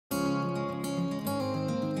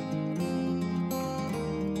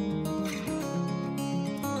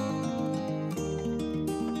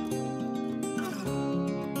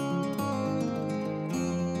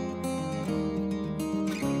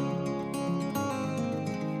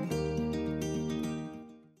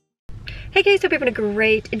Hey guys, hope you're having a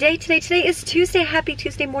great day today. Today is Tuesday. Happy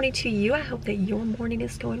Tuesday morning to you. I hope that your morning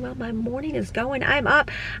is going well. My morning is going. I'm up.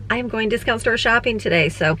 I'm going discount store shopping today.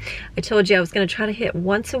 So I told you I was going to try to hit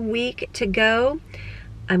once a week to go.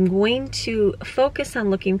 I'm going to focus on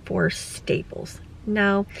looking for staples.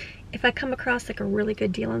 Now, if I come across like a really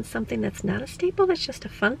good deal on something that's not a staple, that's just a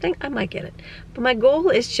fun thing, I might get it. But my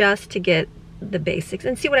goal is just to get the basics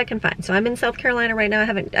and see what I can find. So I'm in South Carolina right now.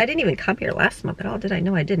 I didn't even come here last month at all, did I?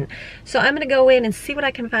 No, I didn't. So I'm gonna go in and see what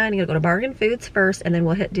I can find. I'm gonna go to Bargain Foods first, and then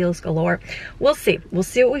we'll hit Deals Galore. We'll see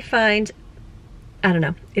what we find. I don't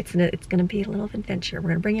know. It's gonna be a little adventure. We're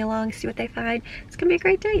gonna bring you along, see what they find. It's gonna be a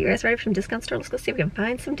great day. You guys ready for some discount store? Let's go see if we can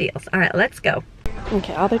find some deals. All right, let's go.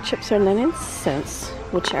 Okay, all their chips are 99 cents,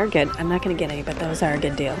 which are good. I'm not gonna get any, but those are a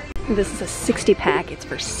good deal. This is a 60 pack. It's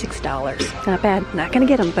for $6. Not bad. Not gonna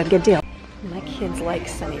get them, but a good deal. My kids like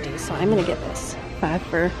Sunny D, so I'm gonna get this. 5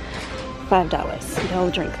 for $5. They'll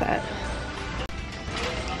drink that.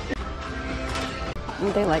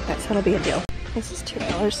 They like that, so it'll be a deal. This is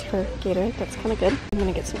 $2 for Gatorade. That's kind of good. I'm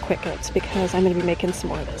gonna get some Quick Oats because I'm gonna be making some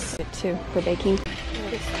more of this. Good too for baking.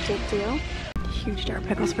 This is a good deal. Huge jar of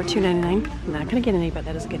pickles for $2.99. I'm not gonna get any, but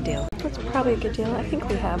that is a good deal. That's probably a good deal. I think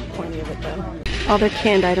we have plenty of it though. All their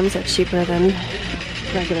canned items are cheaper than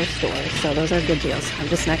regular store, so those are good deals. I'm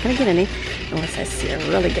just not gonna get any unless I see a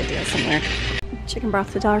really good deal somewhere. Chicken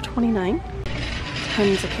broth $1.29.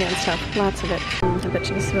 Tons of canned stuff, lots of it. I bet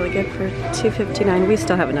you this is really good for $2.59. We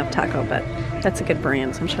still have enough taco, but that's a good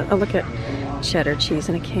brand. So I'm sure. Oh, look at cheddar cheese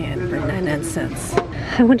in a can for 99 cents.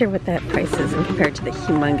 I wonder what that price is in compared to the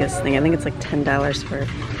humongous thing. I think it's like $10 for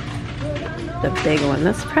the big one.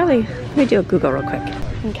 That's probably, let me do a Google real quick.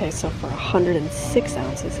 Okay, so for 106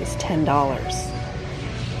 ounces is $10.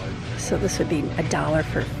 So this would be $1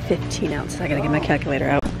 for 15 ounces. I gotta get my calculator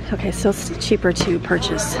out. Okay, so it's cheaper to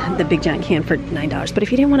purchase the big giant can for $9. But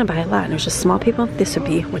if you didn't want to buy a lot and it was just small people, this would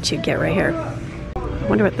be what you'd get right here. I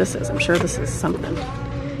wonder what this is. I'm sure this is something.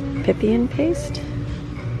 Pipian paste?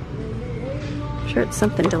 I'm sure it's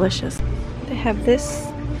something delicious. They have this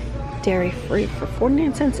dairy free for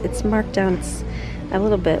 49 cents. It's marked down. It's a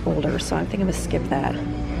little bit older, so I think I'm gonna skip that.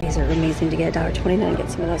 These are amazing to get $1.29. Get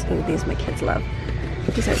some of those. Ooh, these my kids love.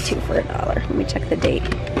 These are 2 for $1. Let me check the date.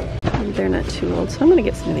 They're not too old, so I'm gonna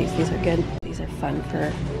get some of these. These are good. These are fun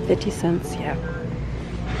for 50 cents, yeah.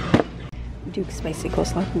 Duke's spicy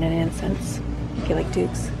coleslaw, 99 cents. If you like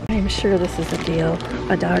Duke's. I'm sure this is a deal.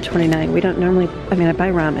 $1.29. We don't normally, I mean, I buy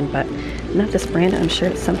ramen, but not this brand. I'm sure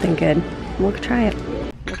it's something good. We'll try it.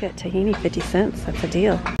 Look at tahini, 50 cents. That's a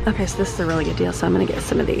deal. Okay, so this is a really good deal, so I'm gonna get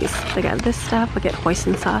some of these. They got this stuff. Look at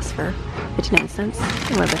hoisin sauce for 59 cents.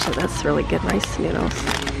 I love it. That's really good. Rice noodles.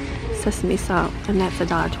 Sesame salt, and that's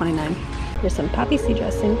 $1.29. Here's some poppy seed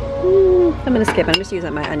dressing. I'm gonna skip it. I'm just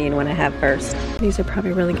using my onion one I have first. These are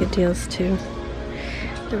probably really good deals too.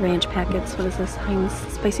 The ranch packets. What is this? Heinz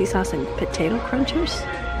spicy sauce and potato crunchers.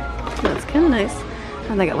 That's kind of nice.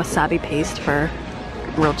 And they got wasabi paste for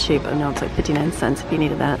real cheap. I know it's like 59 cents if you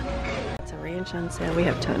needed that. It's a ranch on sale. We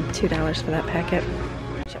have $2 for that packet.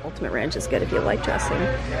 Ultimate Ranch is good if you like dressing.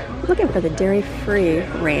 I'm looking for the dairy-free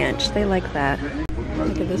ranch. They like that.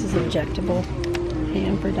 Look at this is injectable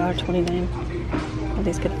ham for $1.29. All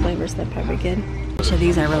these good flavors, they're probably good. So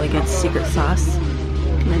these are really good. Secret sauce,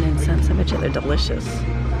 99 cents. I bet you they're delicious.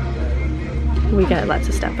 We got lots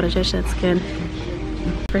of stuff, but it's just that's good.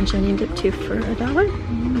 French onion dip 2 for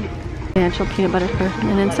 $1. Natural peanut butter for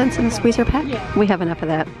 99 cents in a squeezer pack. We have enough of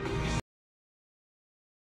that.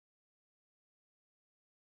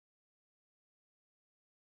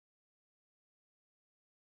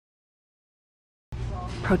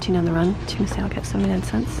 Protein on the run, tuna salad cut, 79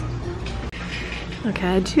 cents.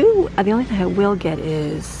 Okay, the only thing I will get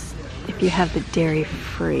is if you have the dairy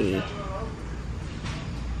free,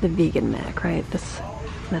 the vegan mac, right? That's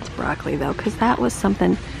broccoli though, because that was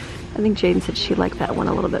something, I think Jaden said she liked that one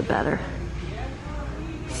a little bit better.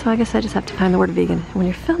 So I guess I just have to find the word vegan. When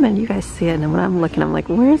you're filming, you guys see it, and when I'm looking, I'm like,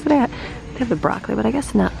 where is it at? They have the broccoli, but I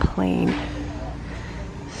guess not plain.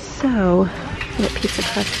 So, I get pizza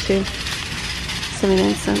crust too.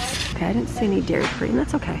 79 cents. Okay, I didn't see any dairy free, and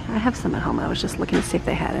that's okay. I have some at home. I was just looking to see if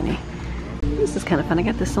they had any. This is kind of fun. I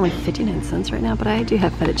got this only 59 cents right now, but I do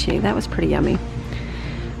have fettuccine. That was pretty yummy.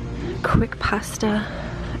 Quick pasta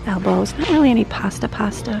elbows. Not really any pasta,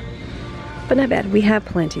 but not bad. We have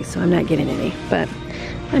plenty, so I'm not getting any. But,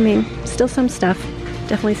 I mean, still some stuff.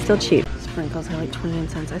 Definitely still cheap. Sprinkles are like 29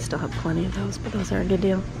 cents. I still have plenty of those, but those are a good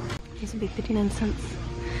deal. These would be 59 cents.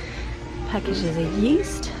 Packages of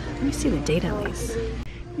yeast. Let me see the date on these.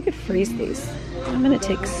 You could freeze these. I'm gonna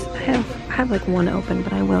take, I have like one open,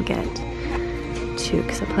 but I will get 2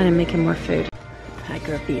 because I plan on making more food. I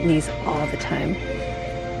grew up eating these all the time.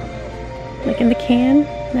 Like in the can,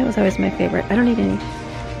 that was always my favorite. I don't need any.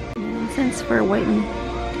 And cents for white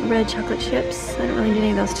and red chocolate chips. I don't really need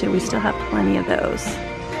any of those too. We still have plenty of those.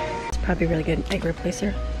 It's probably a really good egg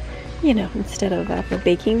replacer. You know, instead of for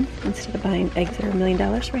baking, instead of buying eggs that are $1 million,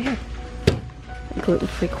 right here.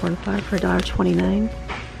 Gluten-free corn flour for $1.29.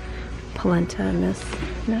 Polenta in this,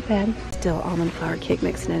 not bad. Still almond flour cake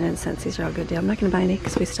mix, 99 cents. These are all good deal. I'm not gonna buy any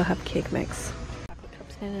because we still have cake mix. Chocolate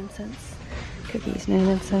cups, 99 cents. Cookies,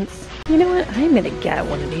 99 cents. You know what? I'm gonna get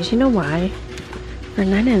one of these. You know why? For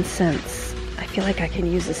 99 cents, I feel like I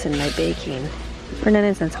can use this in my baking. For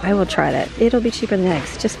 99 cents, I will try that. It'll be cheaper than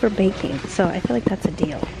eggs, just for baking. So I feel like that's a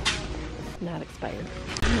deal. Not expired.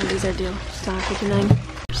 Oh, these are deal. $1.59.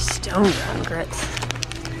 Stone ground grits.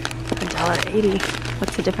 $1.80.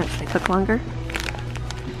 What's the difference? They cook longer?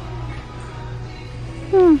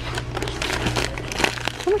 How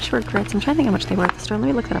much were grits? I'm trying to think how much they were at the store. Let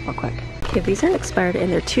me look that up real quick. Okay, these aren't expired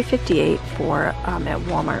and they're $2.58 for at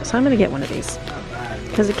Walmart. So I'm gonna get one of these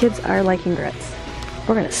because the kids are liking grits.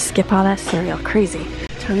 We're gonna skip all that cereal. Crazy.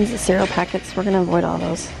 Tons of cereal packets. We're gonna avoid all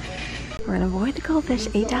those. We're gonna avoid the goldfish,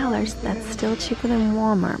 $8. That's still cheaper than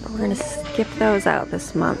Walmart, but we're gonna skip those out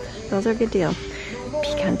this month. Those are a good deal.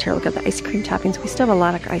 Pecan tear, look at the ice cream toppings. We still have a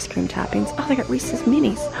lot of ice cream toppings. Oh, they got Reese's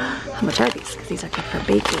Minis. How much are these? Because these are good for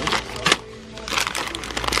baking.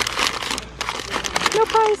 No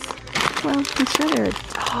price. Well, I'm sure they're,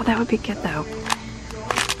 oh, that would be good though.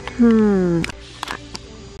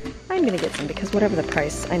 I'm gonna get some because whatever the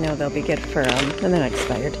price, I know they'll be good for, and they're not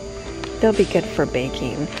expired. They'll be good for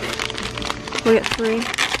baking. We'll get 3.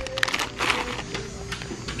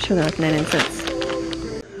 I'm sure they're like 99 cents.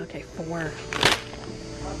 Okay, 4.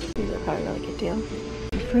 These are probably a really good deal.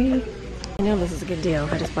 Free. I know this is a good deal.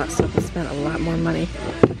 I just bought soap and spent a lot more money.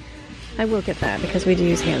 I will get that because we do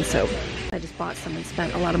use hand soap. I just bought some and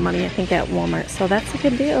spent a lot of money, I think, at Walmart. So that's a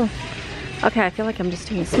good deal. Okay, I feel like I'm just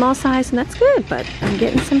doing a small size and that's good, but I'm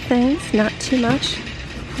getting some things, not too much.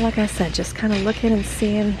 Like I said, just kind of looking and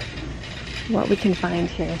seeing what we can find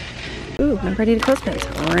here. Ooh, my ready to clothespins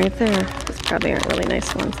right there. These probably aren't really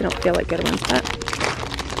nice ones. They don't feel like good ones, but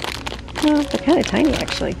well, they're kind of tiny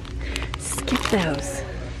actually. Skip those.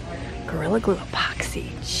 Gorilla Glue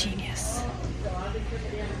epoxy, genius.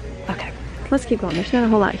 Okay, let's keep going. There's not a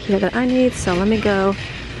whole lot here that I need, so let me go.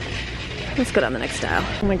 Let's go down the next aisle.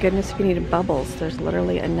 Oh my goodness, if you needed bubbles, there's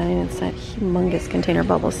literally a 99-cent humongous container of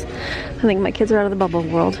bubbles. I think my kids are out of the bubble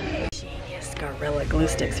world. Genius Gorilla Glue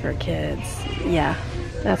sticks for kids. Yeah,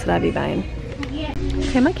 that's what I'd be buying.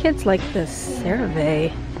 Okay, my kids like this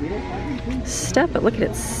CeraVe stuff, but look at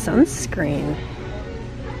its sunscreen.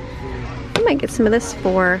 I might get some of this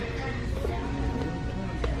for,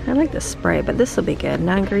 I like the spray, but this will be good.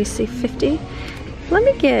 Non-greasy, 50. Let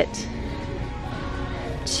me get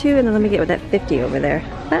 2 and then let me get with that 50 over there.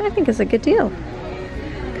 That I think is a good deal.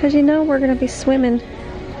 Because you know we're going to be swimming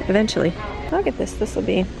eventually. I'll get this. This will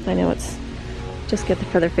be, I know it's, just get the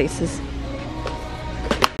for their faces.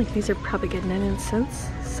 These are probably good, 99 cents.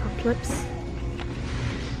 Soft lips.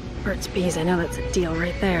 Burt's Bees, I know that's a deal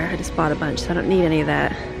right there. I just bought a bunch, so I don't need any of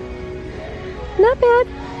that. Not bad.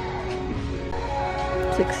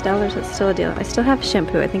 $6, that's still a deal. I still have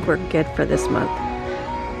shampoo. I think we're good for this month.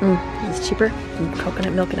 This is cheaper.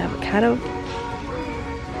 Coconut milk and avocado.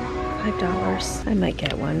 $5. I might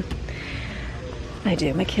get one. I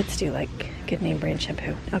do. My kids do like good name brand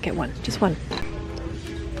shampoo. I'll get one. Just one.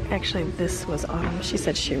 Actually, this was Autumn. She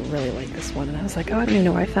said she really liked this one, and I was like, oh, I don't even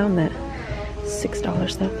know where I found that.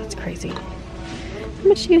 $6 though. That's crazy. How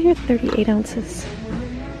much do you get here? 38 ounces.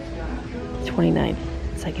 29.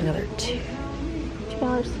 It's like another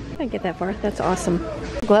 $2. I get that for. That's awesome.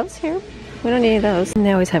 Gloves here. We don't need any of those. And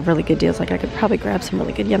they always have really good deals. Like I could probably grab some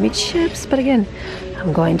really good yummy chips, but again,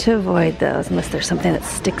 I'm going to avoid those unless there's something that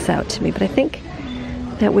sticks out to me. But I think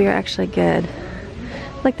that we are actually good.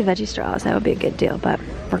 Like the veggie straws, that would be a good deal, but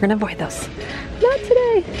we're gonna avoid those. Not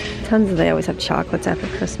today. Tons of, they always have chocolates after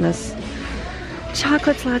Christmas.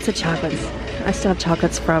 Chocolates, lots of chocolates. I still have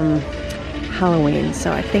chocolates from Halloween,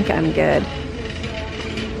 so I think I'm good.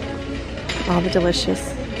 All the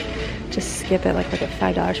delicious. Just skip it, like at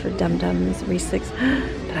 $5 for Dum Dums, Reese's.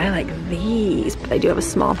 But I like these, but I do have a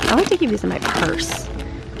small. I like to keep these in my purse,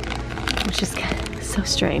 which is so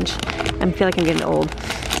strange. I feel like I'm getting old.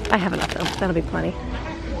 I have enough though, that'll be plenty.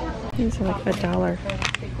 These are like $1.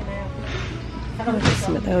 I'll get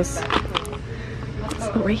some of those.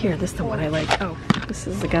 Oh, right here, this is the one I like. Oh, this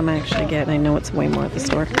is the gum I actually get, and I know it's way more at the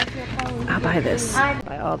store. I'll buy this. I'll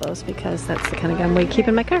buy all those because that's the kind of gum we keep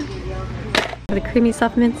in my car. The creamy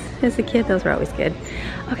soft mints as a kid, those were always good.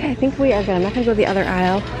 Okay, I think we are good. I'm not gonna go to the other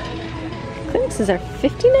aisle. Clearance Prices are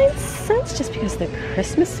 59 cents just because they're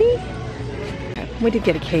Christmassy. We did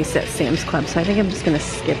get a case at Sam's Club, so I think I'm just gonna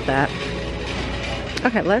skip that.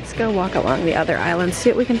 Okay, let's go walk along the other aisle, see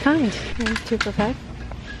what we can find. 2 for $5.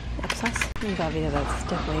 Applesauce. Velveeta, that's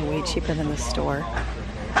definitely way cheaper than the store.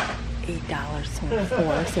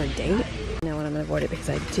 $8 for a date. No, and I'm gonna avoid it because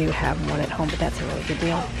I do have one at home, but that's a really good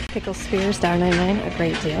deal. Pickle spears, $1.99, a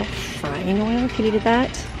great deal. Frying oil if you needed that.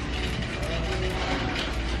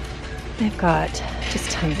 They've got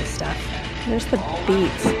just tons of stuff. There's the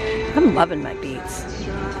beets. I'm loving my beets.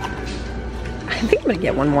 I think I'm gonna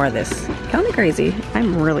get one more of this. Kind of crazy.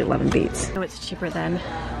 I'm really loving beets. I know it's cheaper than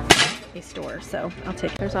a store, so I'll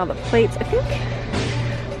take. There's all the plates. I think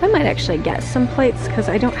I might actually get some plates because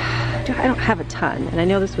I don't have a ton, and I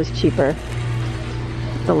know this was cheaper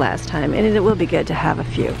the last time, and it will be good to have a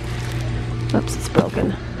few. Oops, it's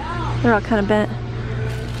broken. They're all kind of bent.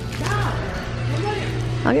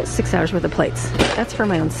 I'll get 6 hours worth of plates. That's for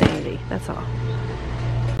my own sanity. That's all.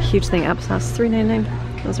 Huge thing, applesauce, $3.99.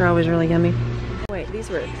 Those are always really yummy. Wait, these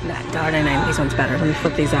were not $1.99. These ones better. Let me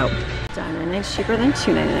flip these out. $1.99 cheaper than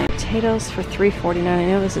 $2.99. Potatoes for $3.49. I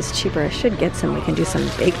know this is cheaper. I should get some. We can do some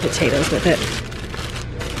baked potatoes with it.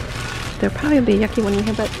 They'll probably be yucky when you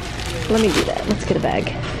hear, but let me do that. Let's get a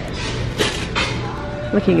bag.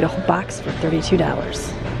 Look, you get a whole box for $32.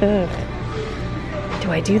 Ugh.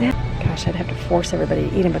 Do I do that? Gosh, I'd have to force everybody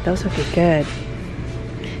to eat them, but those would be good.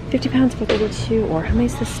 50 pounds for 32, or how many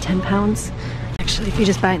is this? 10 pounds? Actually, if you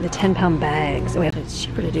just buy it in the 10-pound bags, oh, it's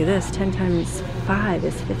cheaper to do this. 10 times 5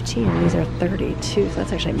 is 15, and these are 32, so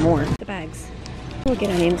that's actually more. The bags. We'll get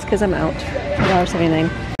onions because I'm out. $1.79.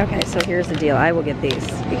 Okay, so here's the deal. I will get these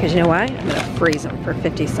because you know why? I'm gonna freeze them for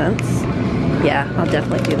 50 cents. Yeah, I'll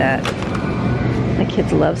definitely do that. My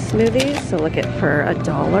kids love smoothies, so look at for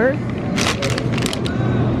 $1.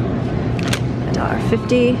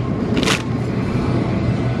 $1.50.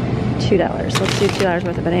 $2. Let's do $2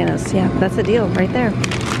 worth of bananas. Yeah, that's a deal right there.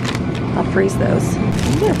 I'll freeze those.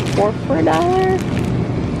 Is there 4 for $1?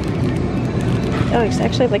 Oh, it's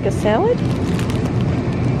actually like a salad?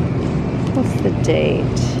 What's the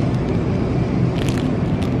date?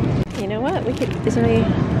 You know what? We could, is there any,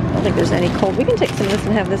 I don't think there's any cold. We can take some of this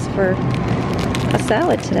and have this for a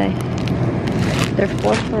salad today. They're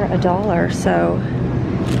 4 for $1, so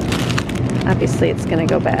obviously it's gonna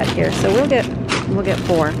go bad here. So we'll get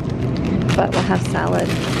 4, but we'll have salad.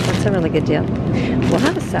 That's a really good deal. We'll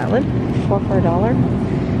have a salad, 4 for $1.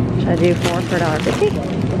 Should I do 4 for $1.50?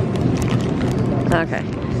 Okay.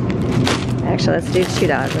 Actually, let's do $2.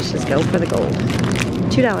 Let's just go for the gold.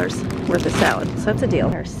 $2 worth of salad. So that's a deal.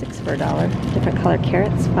 Or 6 for $1. Different color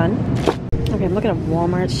carrots, fun. Okay, I'm looking at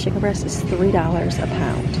Walmart's chicken breast is $3 a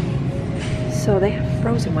pound. So they have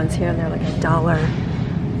frozen ones here, and they're like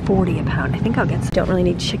 $1.40 a pound. I think I'll get some. Don't really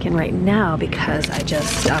need chicken right now because I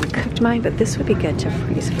just cooked mine, but this would be good to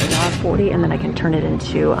freeze for $1.40, and then I can turn it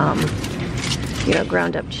into, you know,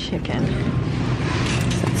 ground up chicken.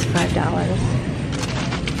 So that's $5.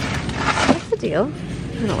 Deal.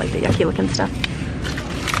 I don't like the yucky looking stuff.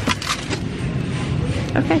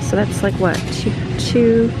 Okay, so that's like what?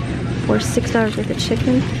 $6 worth of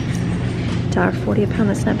chicken. $1.40 a pound,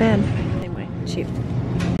 that's not bad. Anyway, cheap.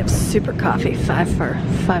 I have super coffee, 5 for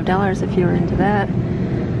 $5 if you were into that.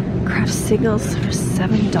 Kraft Singles for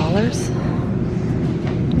 $7.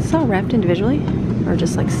 It's all wrapped individually, or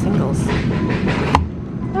just like singles.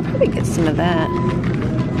 I'll probably get some of that.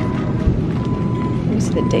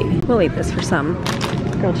 The date. We'll eat this for some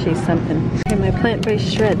grilled cheese something. Okay, my plant-based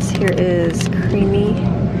shreds here is creamy.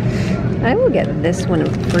 I will get this one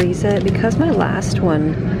and freeze it because my last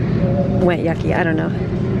one went yucky. I don't know.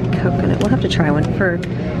 Coconut. We'll have to try one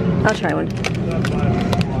I'll try one.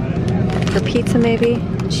 For pizza maybe.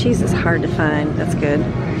 Cheese is hard to find. That's good.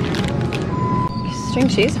 String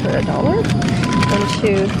cheese for $1. 1,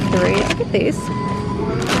 2, 3. I'll get these.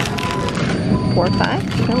 4,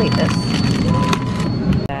 5. I'll eat this.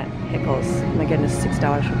 Pickles. My goodness,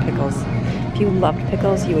 $6 for pickles. If you loved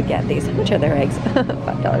pickles, you would get these. How much are their eggs?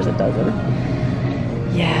 $5 a dozen.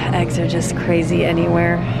 Yeah, eggs are just crazy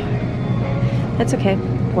anywhere. That's okay.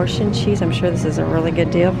 Portion cheese, I'm sure this is a really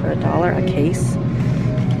good deal for $1 a case.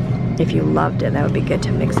 If you loved it, that would be good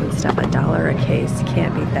to mix and stuff. $1 a case. You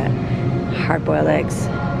can't beat that. Hard-boiled eggs.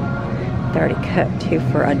 They're already cooked too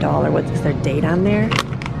for $1. What is their date on there?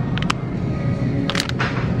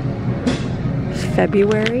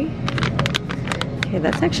 February. Okay,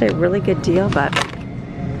 that's actually a really good deal, but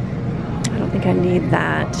I don't think I need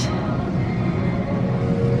that.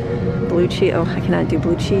 Blue cheese. Oh, I cannot do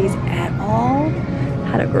blue cheese at all.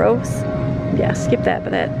 How to gross. Yeah, skip that,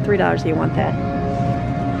 but at $3 you want that.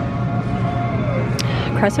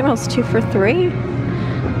 pretzel rolls 2 for $3.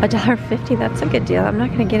 $1.50, that's a good deal. I'm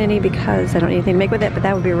not gonna get any because I don't need anything to make with it, but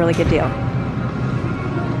that would be a really good deal.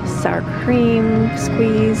 Sour cream,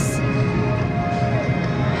 squeeze.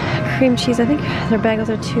 Cream cheese, I think their bagels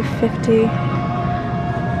are $2.50.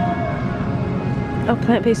 Oh,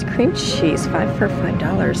 plant-based cream cheese, 5 for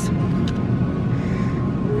 $5.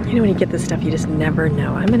 You know, when you get this stuff, you just never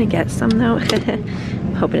know. I'm gonna get some though.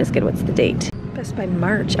 I'm hoping it's good. What's the date? Best by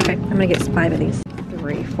March. Okay, I'm gonna get 5 of these.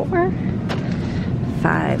 3, 4,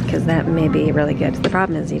 5, because that may be really good. The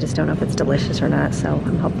problem is you just don't know if it's delicious or not, so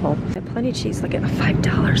I'm hopeful. I have plenty of cheese. Look at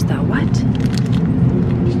 $5 though. What?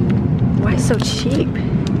 Why so cheap?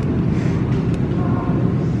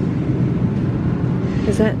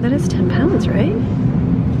 Is that is 10 pounds, right?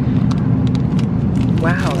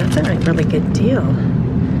 Wow, that's a really good deal.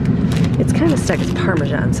 It's kind of stuck as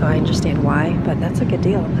Parmesan, so I understand why, but that's a good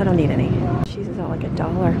deal. I don't need any. Cheese is all like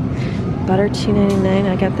 $1. Butter, $2.99.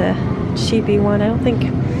 I got the cheapy one. I don't think,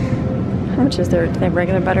 how much is there? Do they have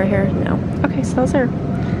regular butter here? No. Okay, so those are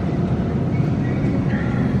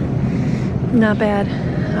not bad.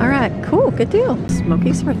 All right, cool, good deal.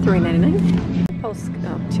 Smokies for $3.99. Oh,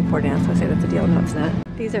 $2.49, so I say that's a deal. No, it's not.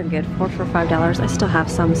 These are good, 4 for $5. I still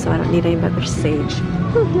have some, so I don't need any, but they're sage.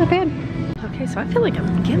 Not bad. Okay, so I feel like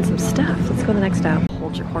I'm getting some stuff. Let's go to the next stop.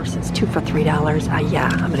 Hold your horses, 2 for $3. Yeah,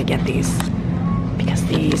 I'm gonna get these because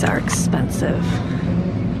these are expensive.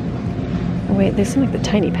 Oh, wait, they seem like the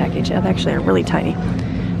tiny package. Yeah, they actually are really tiny.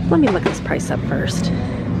 Let me look this price up first.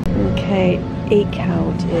 Okay, 8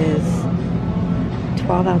 count is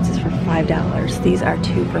 12 ounces for $5. These are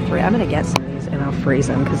 2 for $3. I'm gonna get some of these and I'll freeze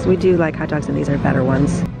them because we do like hot dogs and these are better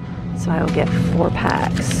ones. So I will get 4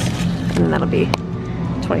 packs and that'll be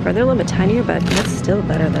 24. They're a little bit tinier, but that's still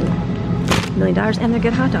better than $1 million, and they're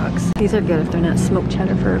good hot dogs. These are good if they're not smoked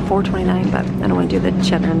cheddar for $4.29, but I don't want to do the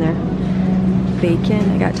cheddar in there. Bacon,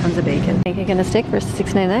 I got tons of bacon. Bacon and a stick for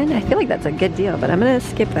 $6.99. I feel like that's a good deal, but I'm gonna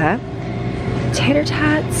skip that. Tater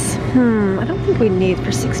tots, I don't think we need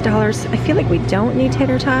for $6. I feel like we don't need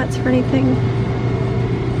tater tots for anything.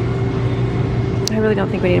 I really don't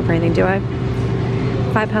think we need it for anything, do I?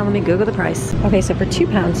 5 pound, let me Google the price. Okay, so for 2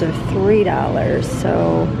 pounds they're $3.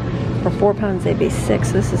 So for 4 pounds they'd be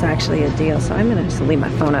 $6. This is actually a deal. So I'm gonna just leave my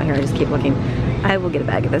phone out here and just keep looking. I will get a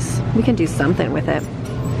bag of this. We can do something with it.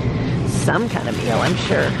 Some kind of meal, I'm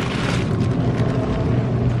sure.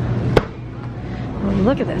 Oh,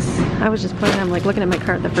 look at this. I was just playing, I'm like looking at my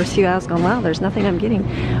cart the first few hours going, wow, there's nothing I'm getting.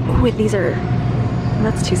 Oh, wait, these are,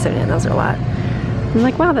 that's $2.79, those are a lot. I'm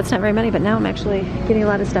like, wow, that's not very many, but now I'm actually getting a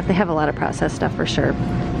lot of stuff. They have a lot of processed stuff for sure.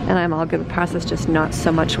 And I'm all good with processed, just not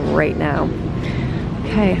so much right now.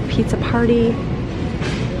 Okay, pizza party.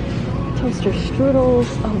 Toaster strudels.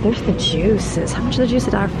 Oh, there's the juices. How much is the juice?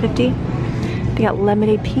 $1.50? They got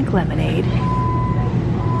lemonade, pink lemonade.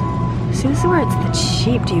 See, this is where it's the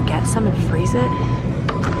cheap. Do you get some and freeze it?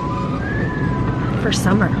 For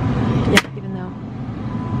summer. Yeah, even though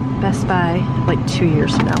Best Buy like 2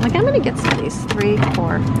 years from now. Like, I'm gonna get some of these. 3,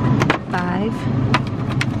 4, 5,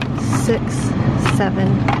 6, 7,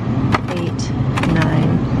 8,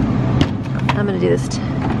 9. I'm gonna do this 10,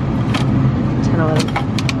 11.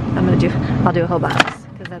 I'll do a whole box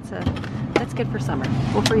because that's good for summer.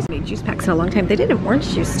 We'll freeze me juice packs in a long time. They did an orange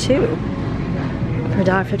juice too for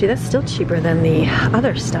 $1.50. That's still cheaper than the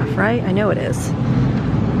other stuff, right? I know it is.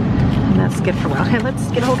 And that's good for a while. Okay, let's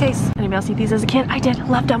get a whole case. Anybody else eat these as a kid? I did.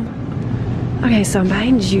 Loved them. Okay, so I'm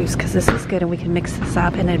buying juice because this is good and we can mix this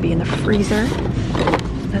up and it'd be in the freezer.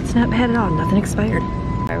 That's not bad at all. Nothing expired.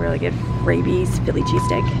 I really good rabies Philly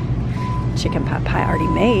cheesesteak. Chicken pot pie already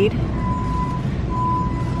made.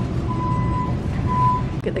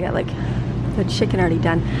 Good, they got like the chicken already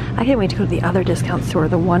done. I can't wait to go to the other discount store,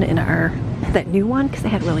 the one in that new one, because they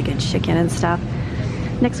had really good chicken and stuff.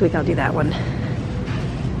 Next week I'll do that one.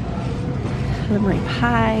 Lemon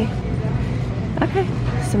pie. Okay,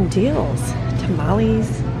 some deals.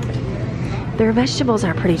 Tamales. Their vegetables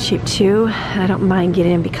are pretty cheap too. I don't mind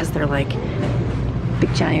getting them because they're like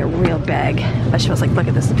big giant real bag vegetables. Like, look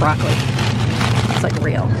at this broccoli. It's like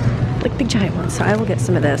real, like big giant ones. So I will get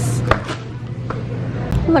some of this.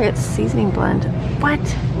 Look at seasoning blend. What?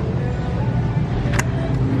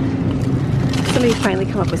 Somebody finally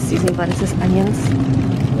come up with seasoning blend. Is this onions?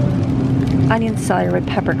 Onion, celery, red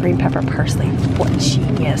pepper, green pepper, parsley. What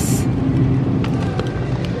genius.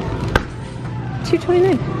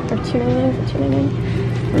 $2.29 or $2.99 or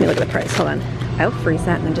 $2.99. Let me look at the price. Hold on. I'll freeze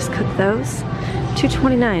that and then just cook those.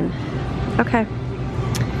 $2.29. Okay.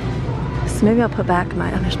 So maybe I'll put back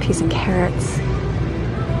my, oh, there's peas and carrots.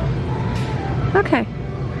 Okay.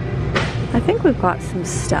 I think we've got some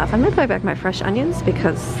stuff. I'm gonna buy back my fresh onions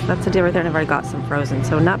because that's a deal right there, and I've already got some frozen,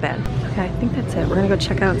 so not bad. Okay, I think that's it. We're gonna go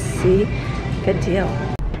check out and see. Good deal.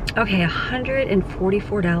 Okay,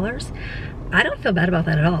 $144. I don't feel bad about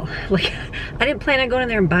that at all. Like, I didn't plan on going in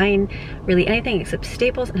there and buying really anything except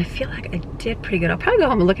staples, and I feel like I did pretty good. I'll probably go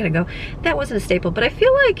home and look at it and go, that wasn't a staple, but I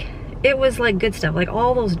feel like it was like good stuff. Like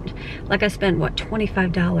all those, like I spent, what,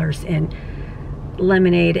 $25 in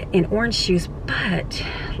lemonade and orange juice, but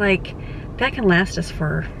like that can last us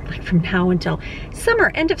for like from now until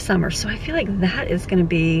summer, end of summer. So I feel like that is gonna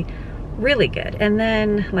be really good. And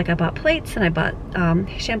then like I bought plates and I bought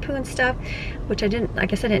shampoo and stuff, which I didn't, I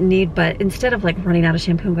guess I didn't need, but instead of like running out of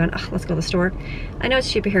shampoo and going, oh, let's go to the store, I know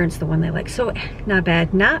it's cheaper here and it's the one they like. So not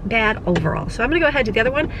bad overall. So I'm gonna go ahead and do the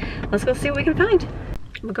other one. Let's go see what we can find.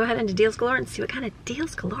 We'll go ahead and do Deals Galore and see what kind of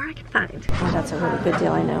Deals Galore I can find. Oh, that's a really good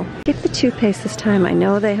deal, I know. Keep the toothpaste this time. I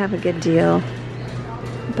know they have a good deal,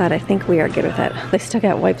 but I think we are good with that. They still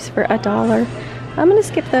got wipes for $1. I'm gonna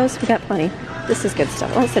skip those, we got plenty. This is good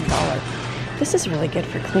stuff. Oh, it's $1. This is really good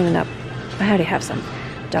for cleaning up. I already have some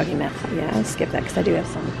doggy meth. Yeah, I'll skip that because I do have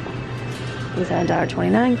some. These are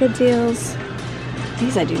 $1.29, good deals.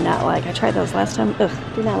 These I do not like. I tried those last time. Ugh,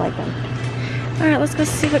 do not like them. All right, let's go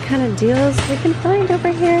see what kind of deals we can find over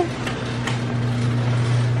here.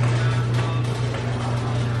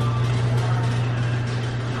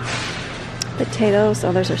 Potatoes,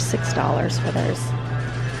 oh, those are $6 for theirs.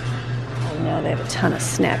 I know they have a ton of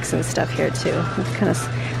snacks and stuff here too. It's kind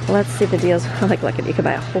of, well, let's see the deals. Like you could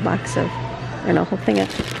buy a whole box of, or no, whole thing of.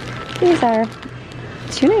 These are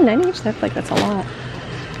 $2.99 each. That's a lot.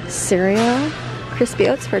 Cereal, crispy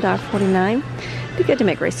oats for $1.49. Be good to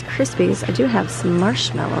make Rice Krispies. I do have some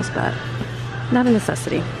marshmallows, but not a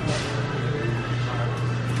necessity.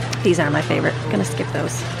 These are my favorite. I'm gonna skip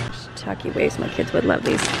those. Chalky Waves, my kids would love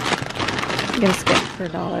these. I'm gonna skip for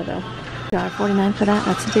 $1 though. $1.49 for that,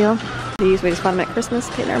 that's a deal. These, we just bought them at Christmas.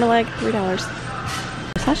 Peyton Armalag,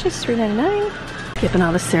 $3. Sausage, $3.99. Skipping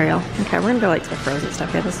all the cereal. Okay, we're gonna go like to the frozen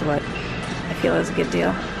stuff here. This is what I feel is a good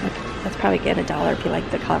deal. Like, that's probably get $1 if you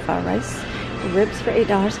like the cauliflower rice. Ribs for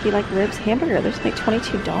 $8 if you like ribs. Hamburger, there's like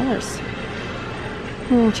 $22.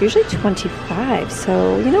 It's usually $25,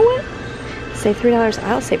 so you know what? Save $3.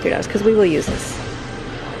 I'll save $3 because we will use this.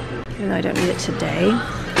 Even though I don't need it today,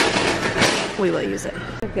 we will use it.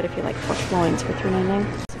 So good if you like pork loins for $3.99.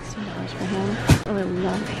 $16 for ham. I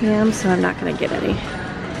love ham, so I'm not gonna get any.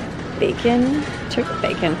 Bacon, turkey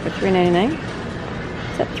bacon for $3.99.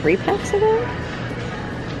 Is that 3 packs of that?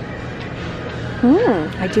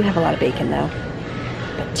 I do have a lot of bacon though.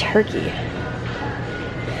 But turkey.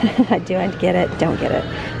 I get it, don't get it.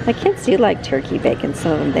 My kids do like turkey bacon.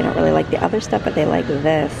 Some of them, they don't really like the other stuff, but they like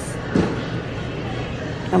this.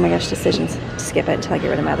 Oh my gosh, decisions. Skip it until I get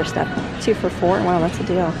rid of my other stuff. 2 for $4. Wow, that's a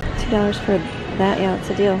deal. $2 for that. Yeah, it's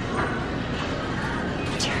a deal.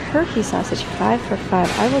 Turkey sausage, 5 for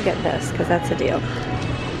 $5. I will get this because that's a deal.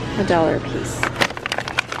 $1 a piece.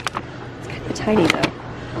 It's kind of tiny though,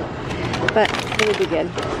 but it would be good.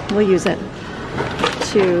 We'll use it.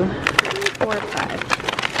 2, 4, 5.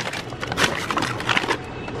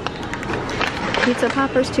 Pizza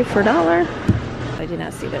poppers, 2 for $1. I did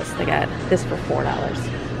not see this. They got this for $4.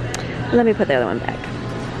 Let me put the other one back.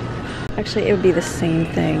 Actually, it would be the same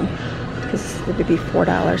thing because it would be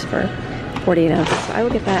 $4 for 48 ounces. So I will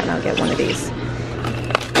get that and I'll get one of these.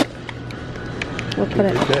 We'll put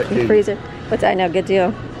it in the freezer. What's that? I know, good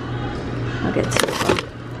deal. I'll get 2 of them.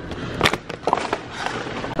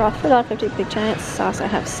 Broth for $1.50. Big giant sauce. I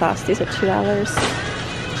have sauce. These are $2.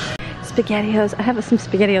 SpaghettiOs. I have some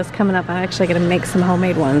SpaghettiOs coming up. I'm actually going to make some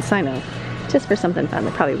homemade ones. I know. Just for something fun.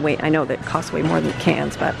 They probably wait. I know that costs way more than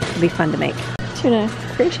cans, but it'll be fun to make. Tuna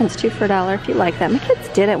Creations, 2 for $1 if you like that. My kids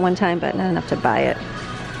did it one time, but not enough to buy it.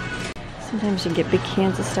 Sometimes you can get big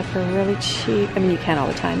cans of stuff for really cheap. I mean, you can all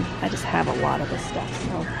the time. I just have a lot of this stuff,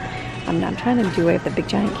 so I'm trying to do away with the big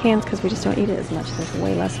giant cans because we just don't eat it as much. There's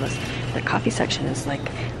way less of us. The coffee section is like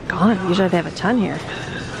gone. Usually they have a ton here.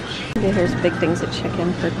 Okay, here's big things of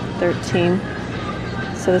chicken for $13.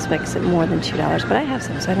 So this makes it more than $2, but I have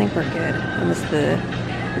some, so I think we're good. And this is the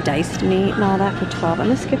diced meat and all that for $12. I'm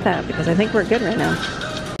gonna skip that because I think we're good right now.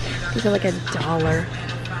 These are like $1.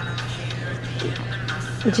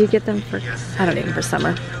 Would you get them for, I don't even, for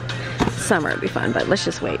summer. Summer would be fun, but let's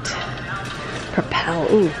just wait. Propel,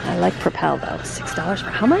 ooh, I like Propel though. $6 for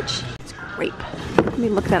how much? It's grape. Let me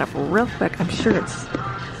look that up real quick. I'm sure it's,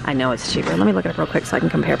 I know it's cheaper. Let me look it up real quick so I can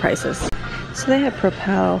compare prices. So they have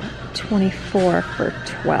Propel 24 for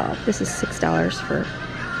 $12. This is $6 for,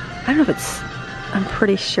 I don't know if it's, I'm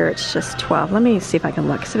pretty sure it's just $12. Let me see if I can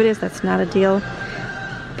look. So if it is, that's not a deal,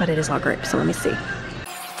 but it is all grape, so let me see.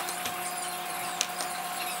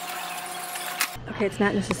 Okay, it's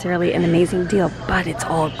not necessarily an amazing deal, but it's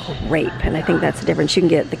all grape, and I think that's the difference. You can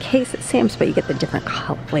get the case at Sam's, but you get the different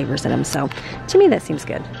flavors in them, so to me that seems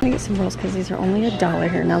good. I'm gonna get some rolls because these are only $1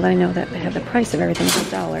 here. Now that I know that they have the price of everything is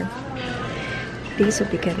 $1. These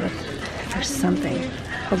would be good for something.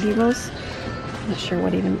 Hoagie rolls? I'm not sure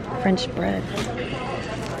what even. French bread.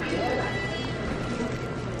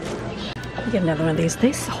 I'll get another one of these.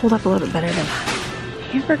 They hold up a little bit better than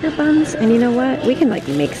hamburger buns, and you know what? We can like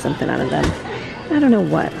make something out of them. I don't know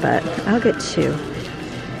what, but I'll get 2.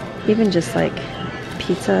 Even just like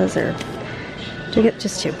pizzas, or do I get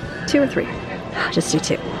just 2? 2 or 3? I'll just do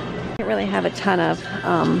 2. I didn't really have a ton of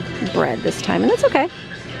bread this time, and that's okay.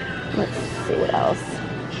 Let's see what else.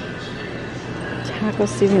 Taco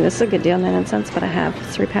seasoning. This is a good deal, 99 cents, but I have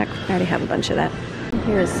 3-pack. I already have a bunch of that.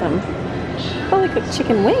 Here's some fully cooked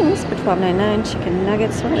chicken wings for $12.99. Chicken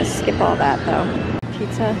nuggets. We're gonna skip all that though.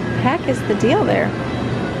 Pizza pack is the deal there.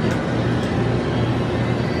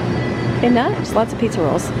 Okay, nice. Lots of pizza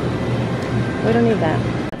rolls. We don't need that.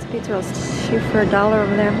 Lots of pizza rolls. 2 for $1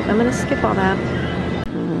 over there. I'm gonna skip all that.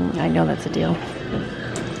 I know that's a deal.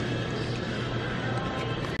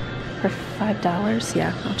 For $5?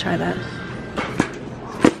 Yeah, I'll try that.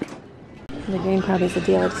 The green probably is a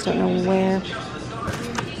deal. I just don't know where.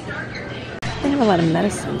 They have a lot of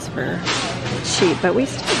medicines for cheap, but we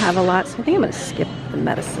still have a lot, so I think I'm gonna skip the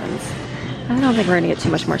medicines. I don't think we're gonna get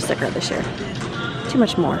too much more sicker this year. Too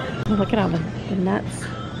much more. Look at all the nuts.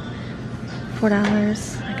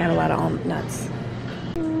 $4. I got a lot of almond nuts.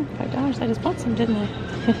 $5. I just bought some, didn't I?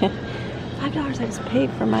 $5 I just paid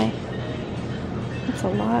for my. That's a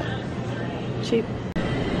lot. Cheap.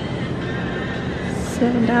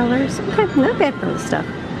 $7. Okay, not bad for the stuff.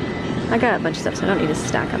 I got a bunch of stuff, so I don't need to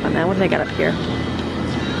stack up on that. What did I got up here?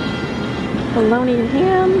 Bologna and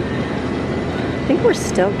ham. I think we're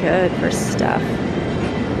still good for stuff.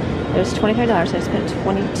 There's $25. I spent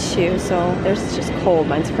 $22, so there's just cold.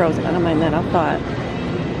 Mine's frozen. I don't mind that. I'll thaw it.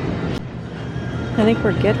 I think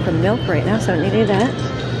we're good for milk right now, so I don't need any of that.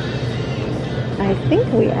 I think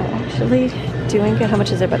we are actually doing good. How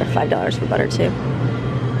much is there butter? $5 for butter too.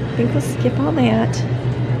 I think we'll skip all that.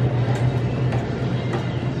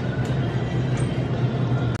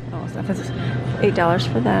 Oh, stuff is $8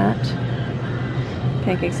 for that.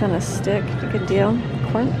 Pancakes on a stick, a good deal.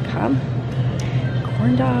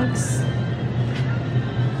 Corn dogs.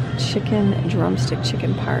 Chicken drumstick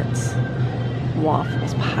chicken parts.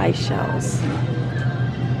 Waffles, pie shells.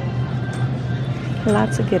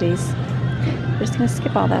 Lots of goodies. We're just gonna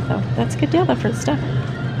skip all that though. That's a good deal though for the stuff.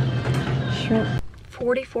 Shrimp.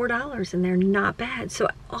 $44 and they're not bad. So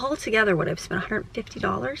altogether what I've spent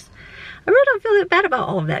 $150. I really don't feel that bad about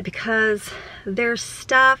all of that because there's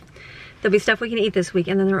stuff, there'll be stuff we can eat this week,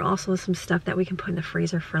 and then there are also some stuff that we can put in the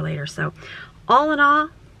freezer for later. So all in all,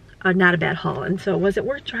 not a bad haul. And so was it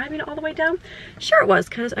worth driving all the way down? Sure it was,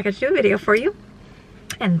 because I got to do a video for you.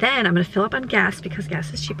 And then I'm going to fill up on gas because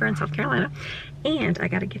gas is cheaper in South Carolina. And I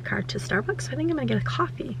got a gift card to Starbucks, so I think I'm going to get a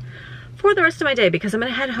coffee for the rest of my day because I'm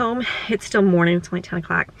going to head home. It's still morning. It's only 10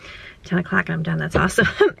 o'clock. 10 o'clock and I'm done. That's awesome.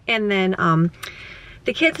 And then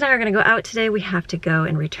the kids and I are going to go out today. We have to go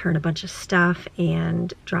and return a bunch of stuff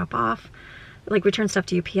and drop off. Like return stuff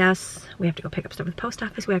to UPS. We have to go pick up stuff at the post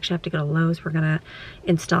office. We actually have to go to Lowe's. We're going to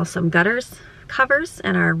install some gutters covers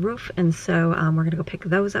in our roof, and so we're gonna go pick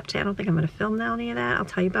those up today. I don't think I'm gonna film any of that. I'll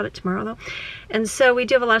tell you about it tomorrow though. And so we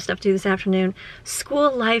do have a lot of stuff to do this afternoon.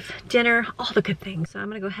 School, life, dinner, all the good things. So I'm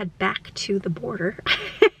gonna go head back to the border,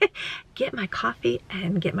 get my coffee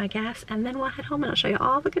and get my gas, and then we'll head home and I'll show you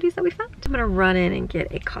all the goodies that we found. I'm gonna run in and get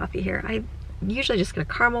a coffee here. I usually just get a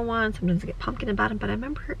caramel one, sometimes I get pumpkin in the bottom, but I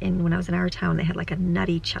remember when I was in our town they had like a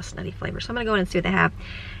nutty, chestnutty flavor. So I'm gonna go in and see what they have,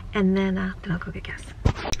 and then I'll go get gas.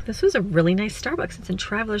 This was a really nice Starbucks. It's in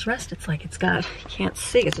Traveler's Rest. It's like, it's got, you can't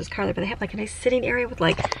see because there's car there, but they have like a nice sitting area with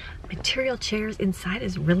like material chairs. Inside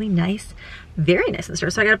is really nice. Very nice in the store.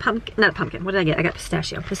 So I got a pumpkin, not a pumpkin, what did I get? I got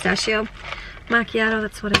pistachio. Pistachio macchiato,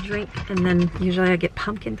 that's what I drink. And then usually I get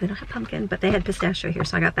pumpkin. They don't have pumpkin, but they had pistachio here,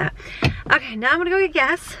 so I got that. Okay, now I'm gonna go get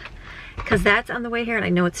gas because that's on the way here and I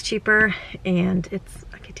know it's cheaper and it's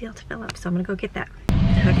a good deal to fill up. So I'm gonna go get that.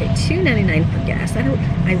 Okay, $2.99 for gas. I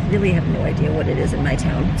really have no idea what it is in my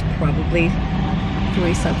town. It's probably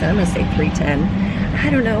 3 something. I'm gonna say 3.10.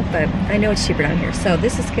 I don't know, but I know it's cheaper down here. So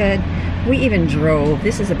this is good. We even drove.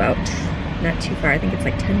 This is about not too far. I think it's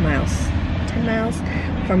like 10 miles. 10 miles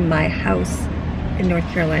from my house in North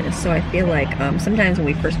Carolina. So I feel like sometimes when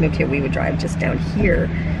we first moved here, we would drive just down here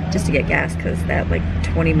just to get gas because that like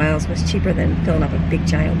 20 miles was cheaper than filling up a big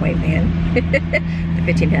giant white van, the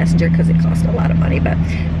 15 passenger, because it cost a lot of money. But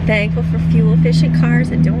thankful for fuel efficient cars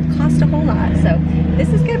that don't cost a whole lot. So this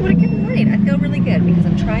is good. What a good morning. I feel really good because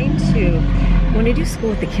I'm trying to, when I do school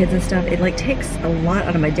with the kids and stuff, it like takes a lot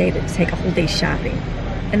out of my day to take a whole day shopping.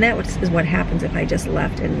 And that is what happens if I just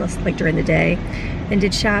left and like during the day and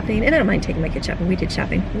did shopping. And I don't mind taking my kids shopping. We did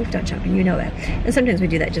shopping. We've done shopping. You know that. And sometimes we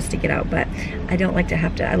do that just to get out. But I don't like to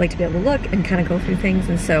have to. I like to be able to look and kind of go through things.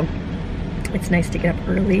 And so it's nice to get up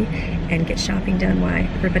early and get shopping done while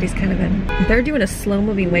everybody's kind of in. They're doing a slow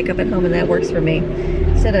moving wake up at home, and that works for me.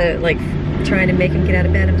 Instead of like trying to make them get out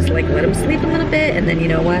of bed, I'm just like let them sleep a little bit, and then you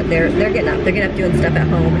know what? They're getting up. They're getting up doing stuff at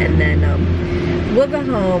home, and then we'll go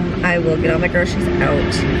home. I will get all my groceries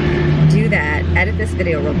out, do that, edit this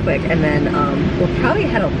video real quick, and then we'll probably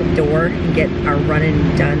head out the door and get our running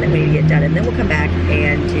done that we need to get done, and then we'll come back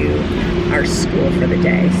and do our school for the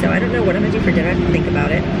day. So I don't know what I'm gonna do for dinner. I have to think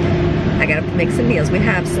about it. I gotta make some meals. We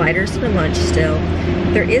have sliders for lunch still.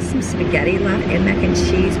 There is some spaghetti left and mac and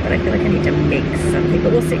cheese, but I feel like I need to make something,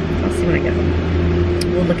 but we'll see. I'll see when I get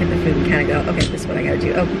home. We'll look at the food and kind of go, okay, this is what I gotta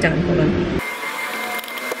do. Oh, done, hold on.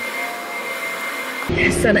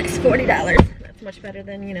 So nice, $40. That's much better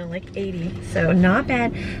than, you know, like 80. So not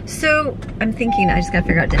bad. So I'm thinking I just gotta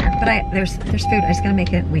figure out dinner. But there's food. I just gotta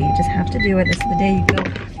make it. We just have to do it. This is the day you go,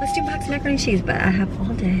 let's do box macaroni and cheese. But I have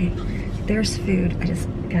all day. There's food. I just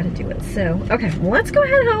gotta do it. So okay, let's go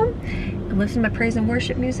ahead home and listen to my praise and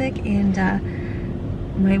worship music. And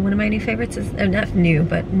one of my new favorites is, not new,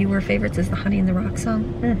 but newer favorites is the Honey in the Rock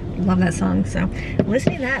song. Love that song. So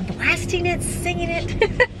listening to that, blasting it, singing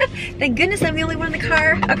it. Thank goodness I'm the only one in the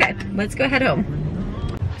car. Okay, let's go head home.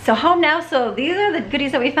 So home now. So these are the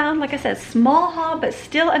goodies that we found. Like I said, small haul, but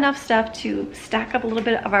still enough stuff to stack up a little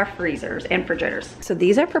bit of our freezers and refrigerators. So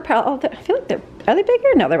these are Propel. Oh, I feel like are they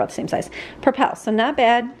bigger? No, they're about the same size. Propel, so not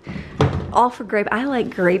bad. All for grape. I like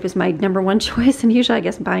grape as my #1 choice, and usually I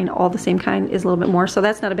guess buying all the same kind is a little bit more, so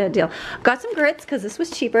that's not a bad deal. Got some grits because this was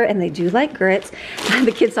cheaper, and they do like grits.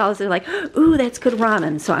 The kids saw this, they're like, ooh, that's good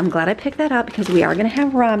ramen. So I'm glad I picked that up because we are gonna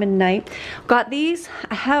have ramen night. Got these.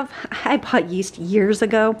 I bought yeast years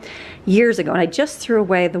ago, and I just threw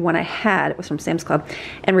away the one I had. It was from Sam's Club,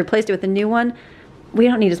 and replaced it with a new one. We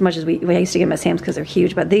don't need as much as we used to get them at Sam's because they're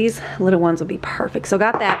huge, but these little ones will be perfect. So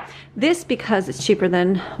got that. This because it's cheaper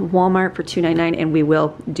than Walmart for $2.99, and we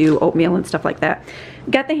will do oatmeal and stuff like that.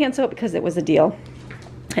 Got the hand soap because it was a deal,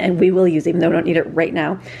 and we will use it even though we don't need it right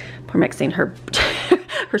now. Poor Maxine, her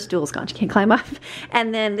stool is gone. She can't climb up.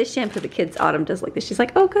 And then this shampoo, the kids, Autumn does like this. She's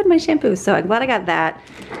like, oh good, my shampoo. So I'm glad I got that.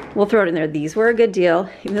 We'll throw it in there. These were a good deal.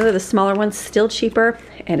 Even though they're the smaller ones, still cheaper.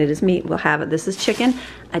 And it is meat. We'll have it. This is chicken.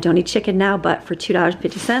 I don't eat chicken now, but for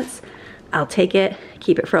 $2.50, I'll take it,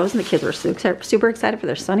 keep it frozen. The kids were super excited for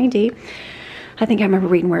their Sunny D. I think I remember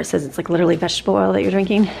reading where it says it's like literally vegetable oil that you're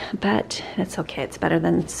drinking, but it's okay. It's better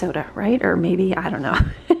than soda, right? Or maybe, I don't know.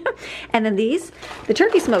 And then these, the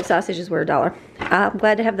turkey smoked sausages were $1. I'm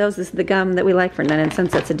glad to have those. This is the gum that we like for 99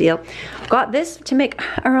 cents. That's a deal. Got this to make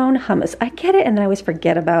our own hummus. I get it, and then I always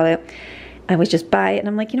forget about it. I always just buy it, and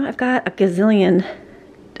I'm like, you know, I've got a gazillion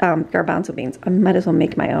garbanzo beans. I might as well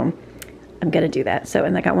make my own. I'm gonna do that. So,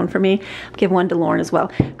 and I got one for me. I'll give one to Lauren as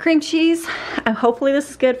well. Cream cheese. Hopefully this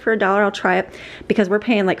is good for $1. I'll try it because we're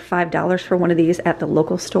paying like $5 for one of these at the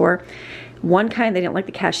local store. One kind, they didn't like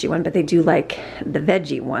the cashew one, but they do like the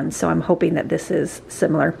veggie one. So I'm hoping that this is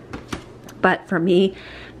similar. But for me,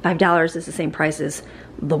 $5 is the same price as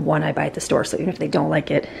the one I buy at the store. So even if they don't like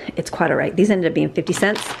it, it's quite all right. These ended up being 50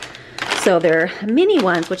 cents. So they're mini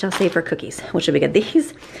ones, which I'll save for cookies, which will be good.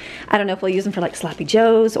 These, I don't know if we'll use them for like Sloppy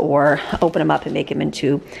Joes or open them up and make them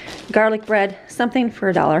into garlic bread, something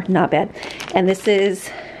for $1, not bad. And this is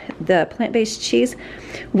the plant-based cheese.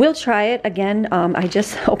 We'll try it again. I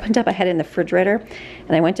just opened up, I had it in the refrigerator,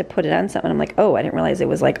 and I went to put it on something. I'm like, oh, I didn't realize it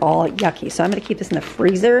was like all yucky. So I'm gonna keep this in the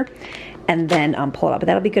freezer and then pull it out. But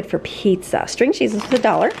that'll be good for pizza. String cheese is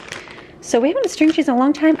 $1. So we haven't had string cheese in a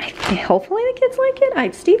long time. Hopefully the kids like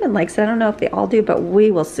it. Steven likes it. I don't know if they all do, but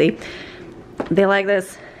we will see. They like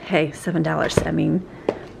this. Hey, $7. I mean,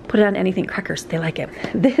 put it on anything. Crackers, they like it.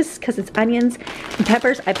 This, because it's onions and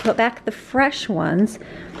peppers, I put back the fresh ones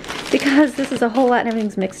because this is a whole lot and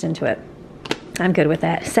everything's mixed into it. I'm good with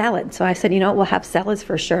that. Salad. So I said, you know what, we'll have salads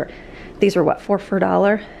for sure. These were what, 4 for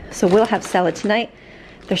 $1? So we'll have salad tonight.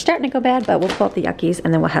 They're starting to go bad, but we'll pull out the yuckies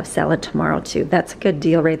and then we'll have salad tomorrow too. That's a good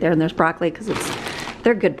deal right there. And there's broccoli because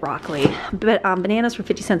they're good broccoli. But bananas for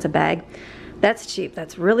 50 cents a bag. That's cheap.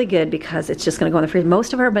 That's really good because it's just gonna go in the freezer.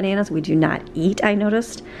 Most of our bananas we do not eat, I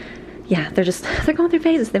noticed. Yeah, they're going through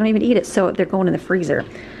phases. They don't even eat it, so they're going in the freezer.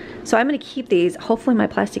 So I'm gonna keep these. Hopefully my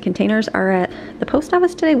plastic containers are at the post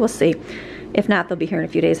office today. We'll see. If not, they'll be here in a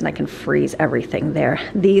few days and I can freeze everything there.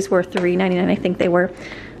 These were $3.99, I think they were.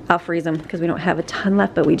 I'll freeze them because we don't have a ton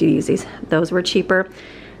left, but we do use these. Those were cheaper.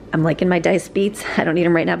 I'm liking my diced beets. I don't need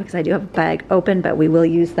them right now because I do have a bag open, but we will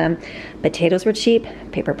use them. Potatoes were cheap.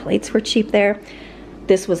 Paper plates were cheap there.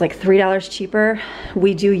 This was like $3 cheaper.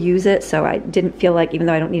 We do use it, so I didn't feel like, even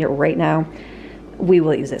though I don't need it right now, we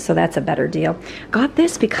will use it. So that's a better deal. Got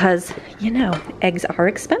this because, you know, eggs are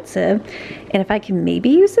expensive. And if I can maybe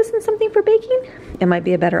use this in something for baking, it might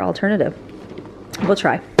be a better alternative. We'll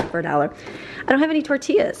try for $1. I don't have any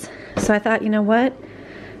tortillas. So I thought, you know what?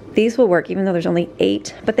 These will work even though there's only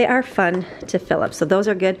 8, but they are fun to fill up. So those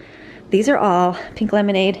are good. These are all pink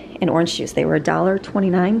lemonade and orange juice. They were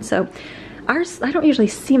 $1.29. So ours, I don't usually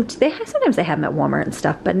see them. Sometimes they have them at Walmart and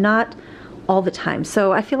stuff, but not all the time.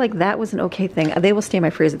 So I feel like that was an okay thing. They will stay in my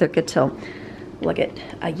freezer. They're good till, look at,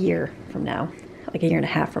 a year from now, like a year and a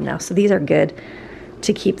half from now. So these are good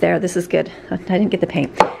to keep there. This is good. I didn't get the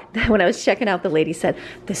paint. When I was checking out, the lady said,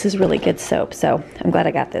 this is really good soap. So I'm glad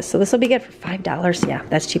I got this. So this will be good for $5. Yeah,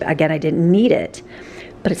 that's cheap. Again, I didn't need it,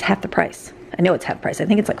 but it's half the price. I know it's half the price. I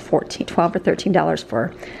think it's like $12 or $13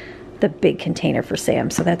 for the big container for Sam.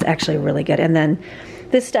 So that's actually really good. And then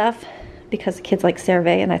this stuff, because the kids like CeraVe,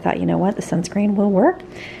 and I thought, you know what, the sunscreen will work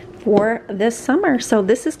for this summer. So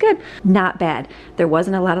this is good. Not bad. There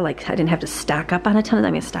wasn't a lot of, like, I didn't have to stock up on a ton of them.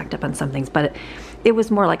 I mean, I stocked up on some things, but it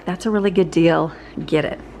was more like, that's a really good deal. Get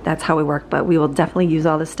it. That's how we work, but we will definitely use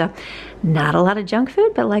all this stuff. Not a lot of junk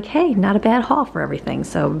food, but like, hey, not a bad haul for everything.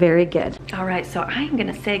 So very good. All right, so I'm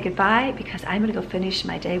gonna say goodbye because I'm gonna go finish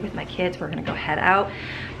my day with my kids. We're gonna go head out,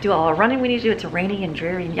 do all our running we need to do. It's rainy and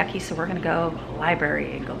dreary and yucky, so we're gonna go to the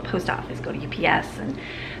library and go to the post office, go to UPS and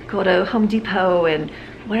go to Home Depot and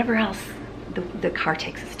whatever else the car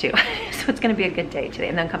takes us to. So it's gonna be a good day today,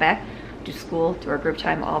 and then come back, do school, do our group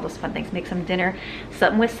time, all those fun things, make some dinner,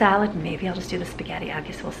 something with salad. Maybe I'll just do the spaghetti. I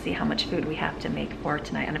guess we'll see how much food we have to make for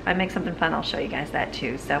tonight. And if I make something fun, I'll show you guys that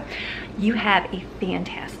too. So you have a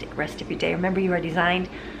fantastic rest of your day. Remember, you are designed,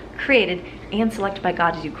 created, and selected by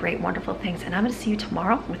God to do great, wonderful things. And I'm gonna see you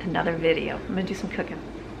tomorrow with another video. I'm gonna do some cooking.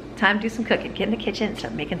 Time to do some cooking. Get in the kitchen and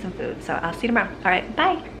start making some food. So I'll see you tomorrow. All right,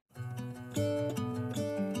 bye.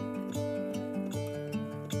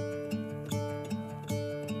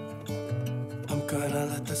 Gonna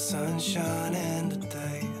let the sun shine in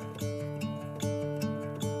today.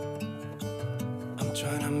 I'm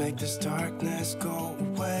trying to make this darkness go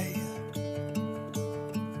away.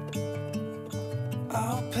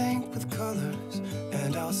 I'll paint with colors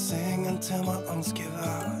and I'll sing until my lungs give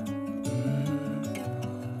out.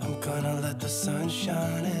 I'm gonna let the sun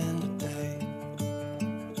shine in today.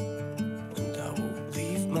 And I will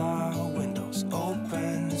leave my windows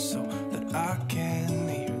open so that I can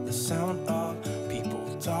hear the sound of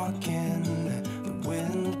talking, the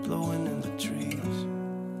wind blowing in the trees.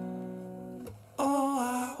 Oh,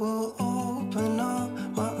 I will open up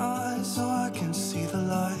my eyes so I can see the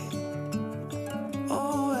light.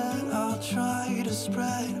 Oh, and I'll try to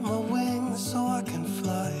spread my wings so I can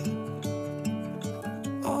fly.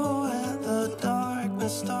 Oh, and the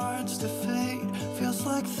darkness starts to fade. Feels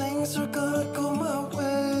like things are gonna go